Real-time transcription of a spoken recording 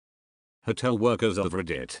Hotel workers of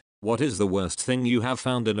Reddit, what is the worst thing you have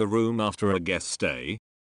found in a room after a guest stay?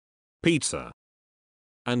 Pizza.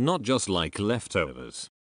 And not just like leftovers.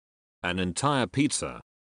 An entire pizza.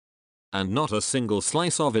 And not a single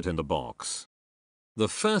slice of it in the box. The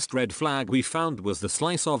first red flag we found was the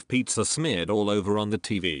slice of pizza smeared all over on the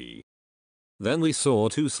TV. Then we saw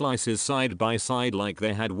two slices side by side like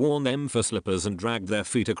they had worn them for slippers and dragged their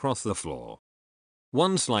feet across the floor.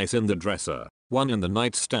 One slice in the dresser, one in the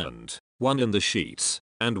nightstand, one in the sheets,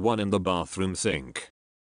 and one in the bathroom sink.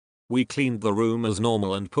 We cleaned the room as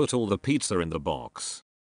normal and put all the pizza in the box.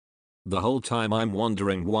 The whole time I'm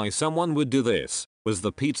wondering why someone would do this. Was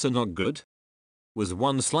the pizza not good? Was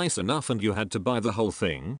one slice enough and you had to buy the whole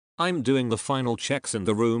thing? I'm doing the final checks in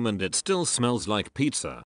the room and it still smells like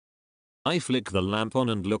pizza. I flick the lamp on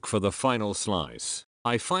and look for the final slice.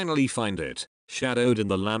 I finally find it, shadowed in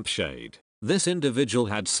the lampshade. This individual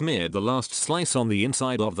had smeared the last slice on the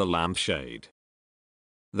inside of the lampshade.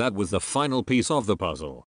 That was the final piece of the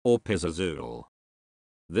puzzle, or pizzazool.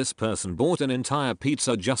 This person bought an entire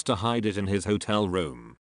pizza just to hide it in his hotel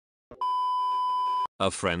room. A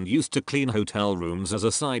friend used to clean hotel rooms as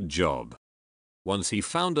a side job. Once he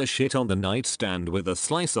found a shit on the nightstand with a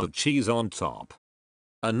slice of cheese on top.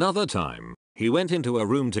 Another time, he went into a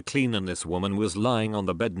room to clean and this woman was lying on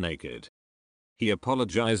the bed naked. He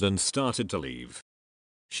apologized and started to leave.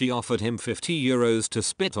 She offered him €50 to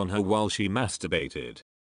spit on her while she masturbated.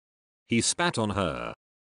 He spat on her.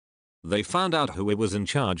 They found out who it was and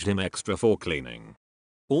charged him extra for cleaning.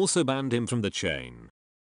 Also banned him from the chain.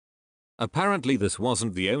 Apparently this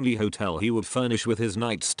wasn't the only hotel he would furnish with his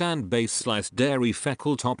nightstand base sliced dairy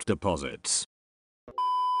fecal topped deposits.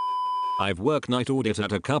 I've worked night audit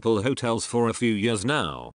at a couple hotels for a few years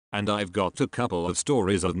now, and I've got a couple of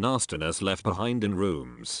stories of nastiness left behind in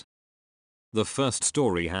rooms. The first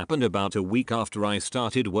story happened about a week after I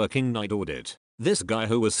started working night audit. This guy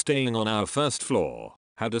who was staying on our first floor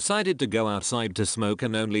had decided to go outside to smoke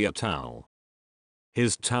and only a towel.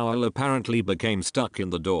 His towel apparently became stuck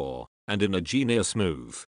in the door, and in a genius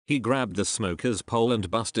move, he grabbed the smoker's pole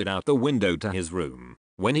and busted out the window to his room.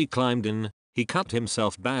 When he climbed in, he cut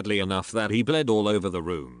himself badly enough that he bled all over the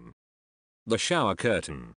room. The shower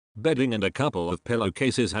curtain, bedding and a couple of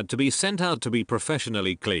pillowcases had to be sent out to be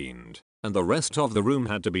professionally cleaned, and the rest of the room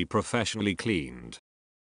had to be professionally cleaned.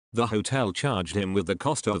 The hotel charged him with the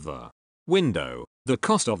cost of the window, the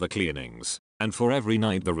cost of the cleanings, and for every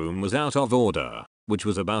night the room was out of order, which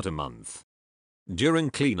was about a month. During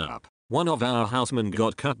cleanup, one of our housemen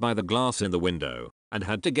got cut by the glass in the window and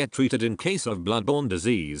had to get treated in case of bloodborne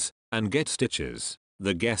disease and get stitches.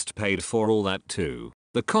 The guest paid for all that too.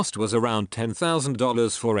 The cost was around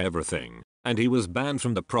 $10,000 for everything, and he was banned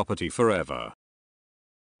from the property forever.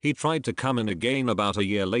 He tried to come in again about a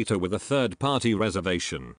year later with a third-party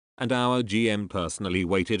reservation, and our GM personally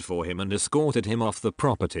waited for him and escorted him off the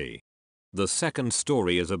property. The second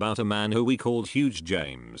story is about a man who we called Huge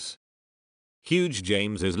James. Huge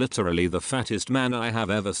James is literally the fattest man I have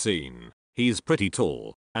ever seen. He's pretty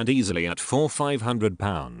tall, and easily at 400-500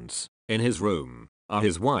 pounds. In his room are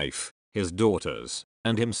his wife, his daughters,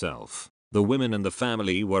 and himself. The women in the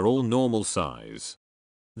family were all normal size.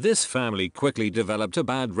 This family quickly developed a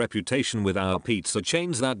bad reputation with our pizza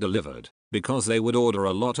chains that delivered, because they would order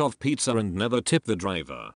a lot of pizza and never tip the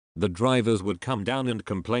driver. The drivers would come down and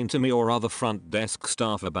complain to me or other front desk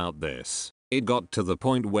staff about this. It got to the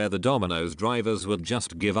point where the Domino's drivers would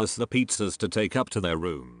just give us the pizzas to take up to their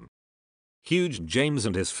room. Huge James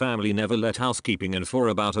and his family never let housekeeping in for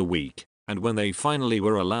about a week, and when they finally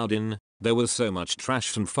were allowed in, there was so much trash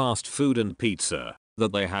from fast food and pizza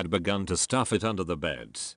that they had begun to stuff it under the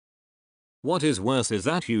beds. What is worse is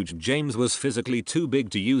that Huge James was physically too big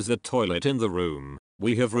to use the toilet in the room.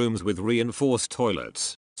 We have rooms with reinforced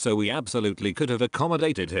toilets, so we absolutely could have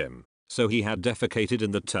accommodated him, so he had defecated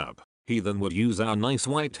in the tub. He then would use our nice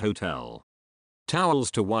white hotel towels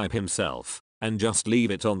to wipe himself, and just leave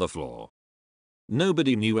it on the floor.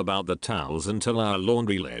 Nobody knew about the towels until our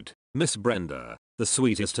laundry lid, Miss Brenda, the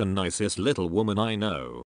sweetest and nicest little woman I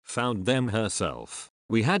know, found them herself.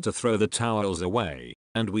 We had to throw the towels away,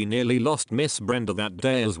 and we nearly lost Miss Brenda that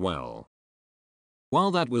day as well.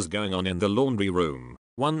 While that was going on in the laundry room,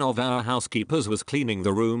 one of our housekeepers was cleaning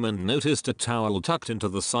the room and noticed a towel tucked into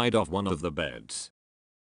the side of one of the beds.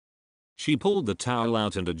 She pulled the towel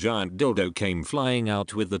out and a giant dildo came flying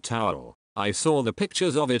out with the towel. I saw the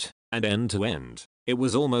pictures of it, and end to end, it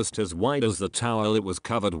was almost as wide as the towel it was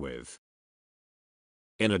covered with.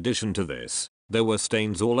 In addition to this, there were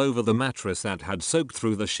stains all over the mattress that had soaked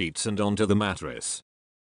through the sheets and onto the mattress.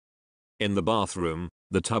 In the bathroom,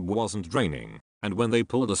 the tub wasn't draining, and when they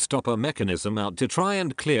pulled a stopper mechanism out to try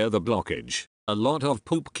and clear the blockage, a lot of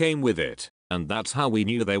poop came with it, and that's how we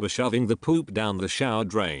knew they were shoving the poop down the shower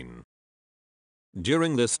drain.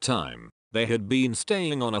 During this time, they had been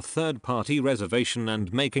staying on a third-party reservation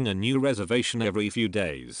and making a new reservation every few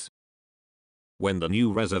days. When the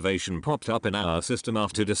new reservation popped up in our system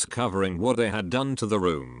after discovering what they had done to the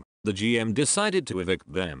room, the GM decided to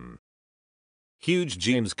evict them. Huge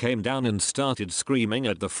James came down and started screaming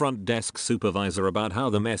at the front desk supervisor about how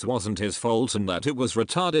the mess wasn't his fault and that it was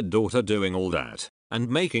retarded daughter doing all that, and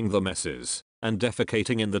making the messes, and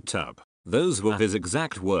defecating in the tub. Those were his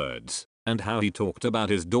exact words, and how he talked about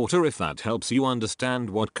his daughter, if that helps you understand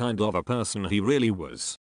what kind of a person he really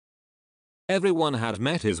was. Everyone had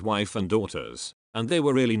met his wife and daughters, and they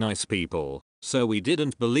were really nice people, so we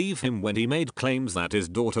didn't believe him when he made claims that his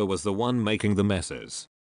daughter was the one making the messes.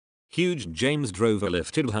 Huge James drove a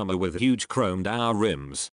lifted Hummer with huge chromed hour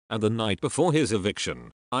rims, and the night before his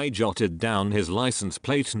eviction, I jotted down his license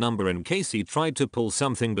plate number in case he tried to pull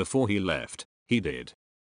something before he left. He did.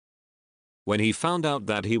 When he found out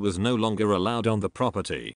that he was no longer allowed on the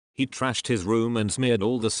property, he trashed his room and smeared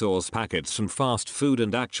all the sauce packets from fast food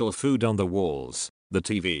and actual food on the walls, the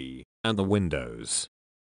TV, and the windows.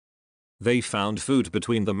 They found food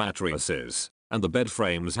between the mattresses, and the bed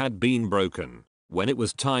frames had been broken. When it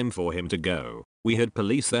was time for him to go, we had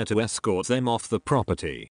police there to escort them off the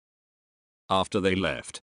property. After they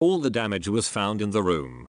left, all the damage was found in the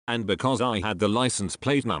room, and because I had the license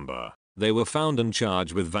plate number, they were found and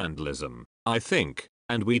charged with vandalism, I think,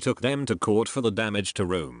 and we took them to court for the damage to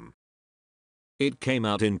room. It came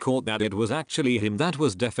out in court that it was actually him that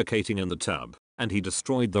was defecating in the tub, and he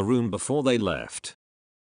destroyed the room before they left.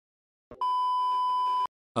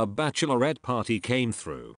 A bachelorette party came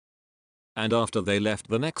through. And after they left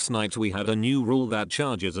the next night, we had a new rule that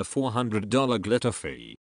charges a $400 glitter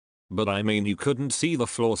fee. But I mean, you couldn't see the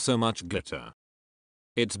floor, so much glitter.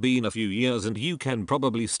 It's been a few years and you can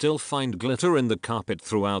probably still find glitter in the carpet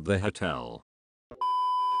throughout the hotel.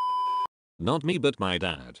 Not me, but my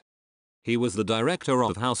dad. He was the director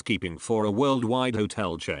of housekeeping for a worldwide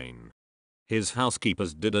hotel chain. His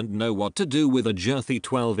housekeepers didn't know what to do with a girthy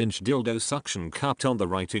 12-inch dildo suction cupped on the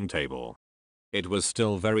writing table. It was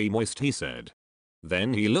still very moist, he said.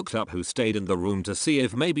 Then he looked up who stayed in the room to see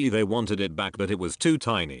if maybe they wanted it back, but it was too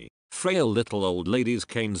tiny, frail little old ladies,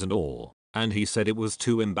 canes and all, and he said it was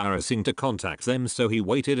too embarrassing to contact them, so he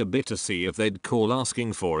waited a bit to see if they'd call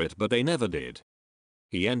asking for it, but they never did.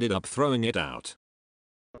 He ended up throwing it out.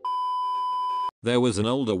 There was an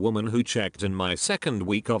older woman who checked in my second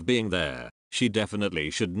week of being there. She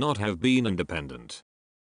definitely should not have been independent.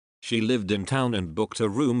 She lived in town and booked a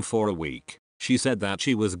room for a week. She said that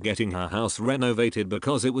she was getting her house renovated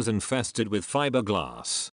because it was infested with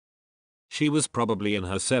fiberglass. She was probably in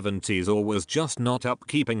her 70s or was just not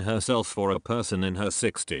upkeeping herself for a person in her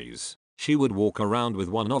 60s. She would walk around with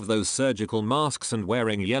one of those surgical masks and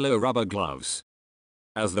wearing yellow rubber gloves.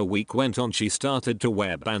 As the week went on, she started to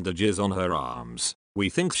wear bandages on her arms.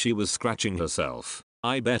 We think she was scratching herself.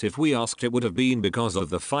 I bet if we asked it would have been because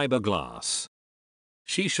of the fiberglass.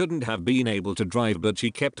 She shouldn't have been able to drive, but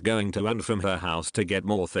she kept going to and from her house to get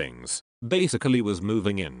more things. Basically was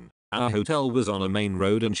moving in. Our hotel was on a main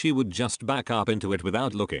road and she would just back up into it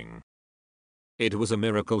without looking. It was a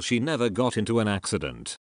miracle she never got into an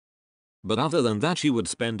accident. But other than that, she would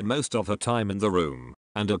spend most of her time in the room,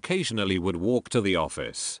 and occasionally would walk to the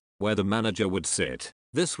office, where the manager would sit.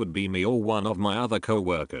 This would be me or one of my other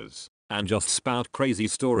co-workers, and just spout crazy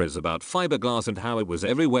stories about fiberglass and how it was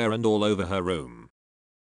everywhere and all over her room.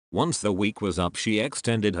 Once the week was up, she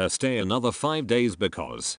extended her stay another 5 days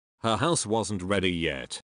because her house wasn't ready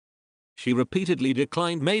yet. She repeatedly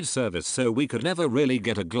declined maid service, so we could never really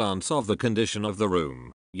get a glance of the condition of the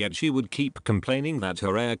room, yet she would keep complaining that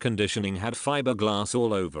her air conditioning had fiberglass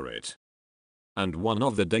all over it. And one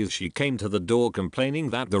of the days she came to the door complaining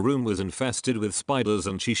that the room was infested with spiders,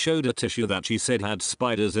 and she showed a tissue that she said had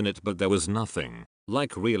spiders in it, but there was nothing,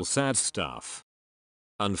 like real sad stuff.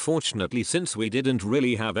 Unfortunately, since we didn't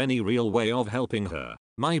really have any real way of helping her,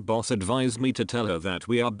 my boss advised me to tell her that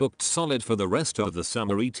we are booked solid for the rest of the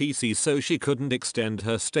summer etc, so she couldn't extend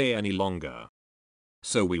her stay any longer.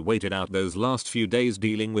 So we waited out those last few days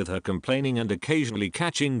dealing with her complaining and occasionally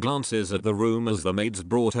catching glances at the room as the maids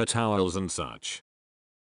brought her towels and such.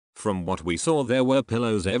 From what we saw, there were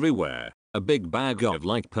pillows everywhere, a big bag of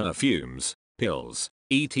like perfumes, pills,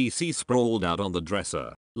 etc sprawled out on the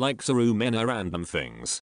dresser, like Sarumena random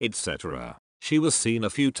things, etc. She was seen a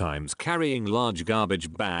few times carrying large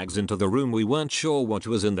garbage bags into the room. We weren't sure what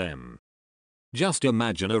was in them. Just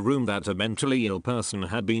imagine a room that a mentally ill person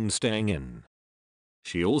had been staying in.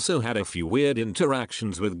 She also had a few weird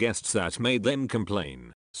interactions with guests that made them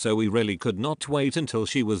complain, so we really could not wait until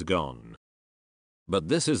she was gone. But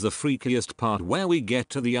this is the freakiest part where we get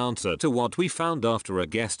to the answer to what we found after a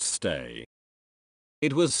guest stay.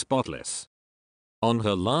 It was spotless. On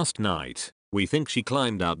her last night, we think she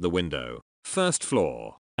climbed out the window, first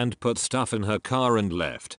floor, and put stuff in her car and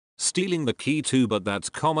left, stealing the key too, but that's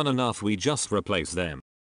common enough, we just replace them.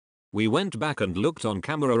 We went back and looked on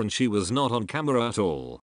camera and she was not on camera at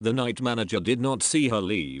all. The night manager did not see her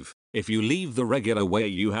leave. If you leave the regular way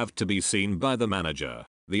you have to be seen by the manager.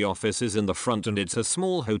 The office is in the front and it's a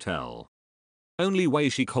small hotel. Only way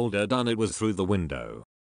she could have done it was through the window.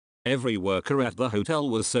 Every worker at the hotel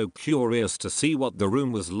was so curious to see what the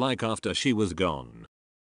room was like after she was gone.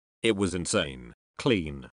 It was insane.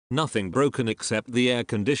 Clean. Nothing broken except the air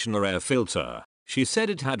conditioner air filter. She said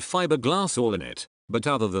it had fiberglass all in it, but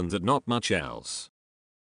other than that not much else.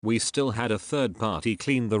 We still had a third party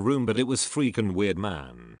clean the room, but it was freaking weird,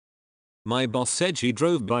 man. My boss said she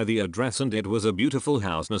drove by the address and it was a beautiful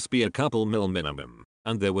house, must be a couple mil minimum,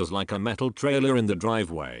 and there was like a metal trailer in the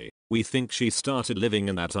driveway. We think she started living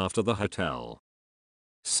in that after the hotel.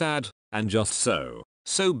 Sad, and just so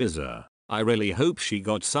bizarre. I really hope she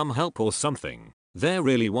got some help or something. There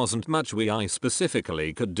really wasn't much I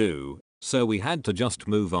specifically could do, so we had to just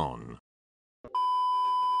move on.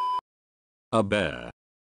 A bear.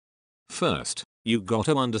 First, you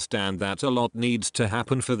gotta understand that a lot needs to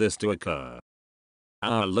happen for this to occur.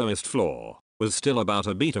 Our lowest floor was still about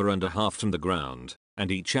 1.5 meters from the ground,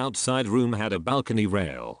 and each outside room had a balcony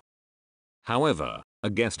rail. However, a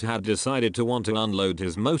guest had decided to want to unload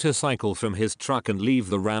his motorcycle from his truck and leave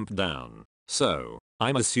the ramp down, so,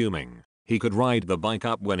 I'm assuming, he could ride the bike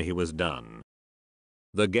up when he was done.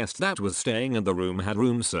 The guest that was staying in the room had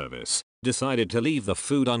room service, decided to leave the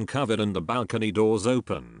food uncovered and the balcony doors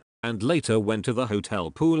open, and later went to the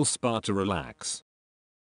hotel pool spa to relax.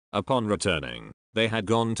 Upon returning, they had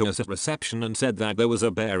gone to us at reception and said that there was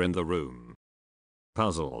a bear in the room.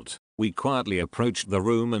 Puzzled, we quietly approached the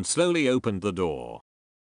room and slowly opened the door.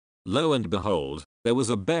 Lo and behold, there was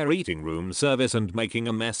a bear eating room service and making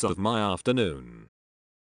a mess of my afternoon.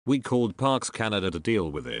 We called Parks Canada to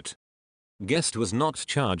deal with it. Guest was not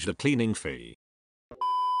charged a cleaning fee.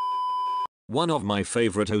 One of my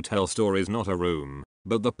favorite hotel stories, not a room,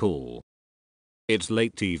 but the pool. It's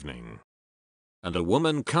late evening, and a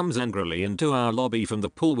woman comes angrily into our lobby from the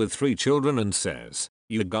pool with 3 children and says,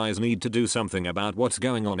 "You guys need to do something about what's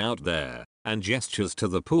going on out there," and gestures to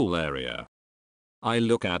the pool area. I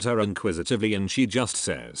look at her inquisitively and she just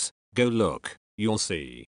says, "Go look, you'll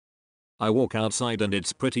see." I walk outside and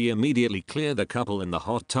it's pretty immediately clear the couple in the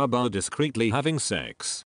hot tub are discreetly having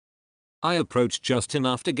sex. I approach just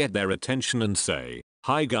enough to get their attention and say,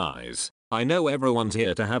 "Hi guys, I know everyone's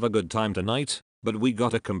here to have a good time tonight, but we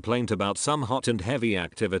got a complaint about some hot and heavy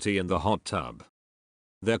activity in the hot tub."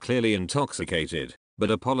 They're clearly intoxicated,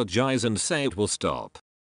 but apologize and say it will stop.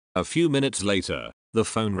 A few minutes later, the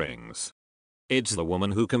phone rings. It's the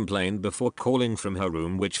woman who complained before, calling from her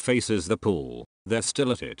room which faces the pool. "They're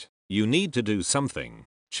still at it. You need to do something.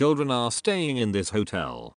 Children are staying in this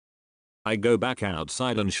hotel." I go back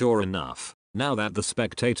outside and sure enough, now that the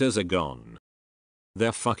spectators are gone,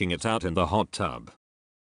 they're fucking it out in the hot tub.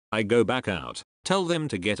 I go back out, tell them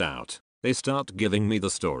to get out. They start giving me the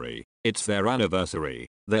story. It's their anniversary.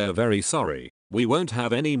 They're very sorry. We won't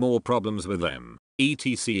have any more problems with them,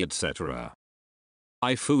 etc etc.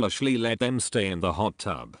 I foolishly let them stay in the hot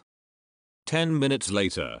tub. 10 minutes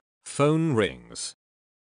later, phone rings.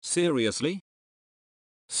 Seriously?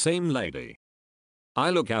 Same lady. I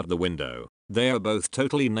look out the window. They are both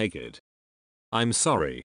totally naked. "I'm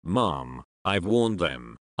sorry, Mom. I've warned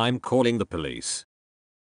them. I'm calling the police."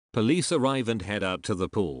 Police arrive and head out to the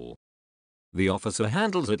pool. The officer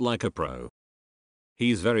handles it like a pro.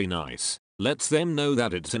 He's very nice, lets them know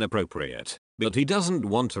that it's inappropriate, but he doesn't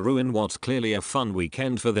want to ruin what's clearly a fun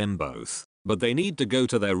weekend for them both. But they need to go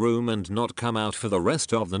to their room and not come out for the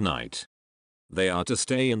rest of the night. They are to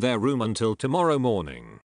stay in their room until tomorrow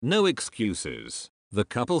morning. No excuses. The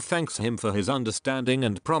couple thanks him for his understanding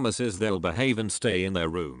and promises they'll behave and stay in their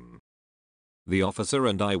room. The officer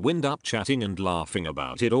and I wind up chatting and laughing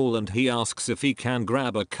about it all, and he asks if he can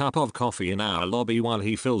grab a cup of coffee in our lobby while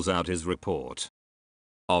he fills out his report.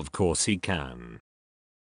 Of course he can.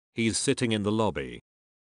 He's sitting in the lobby.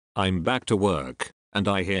 I'm back to work, and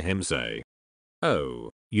I hear him say,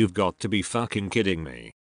 "Oh, you've got to be fucking kidding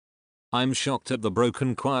me." I'm shocked at the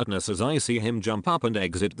broken quietness as I see him jump up and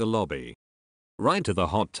exit the lobby. Right to the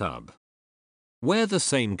hot tub, where the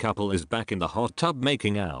same couple is back in the hot tub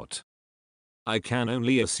making out. I can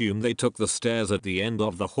only assume they took the stairs at the end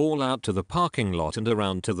of the hall out to the parking lot and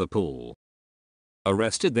around to the pool.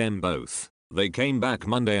 Arrested them both. They came back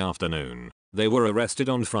Monday afternoon. They were arrested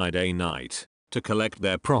on Friday night to collect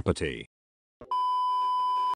their property.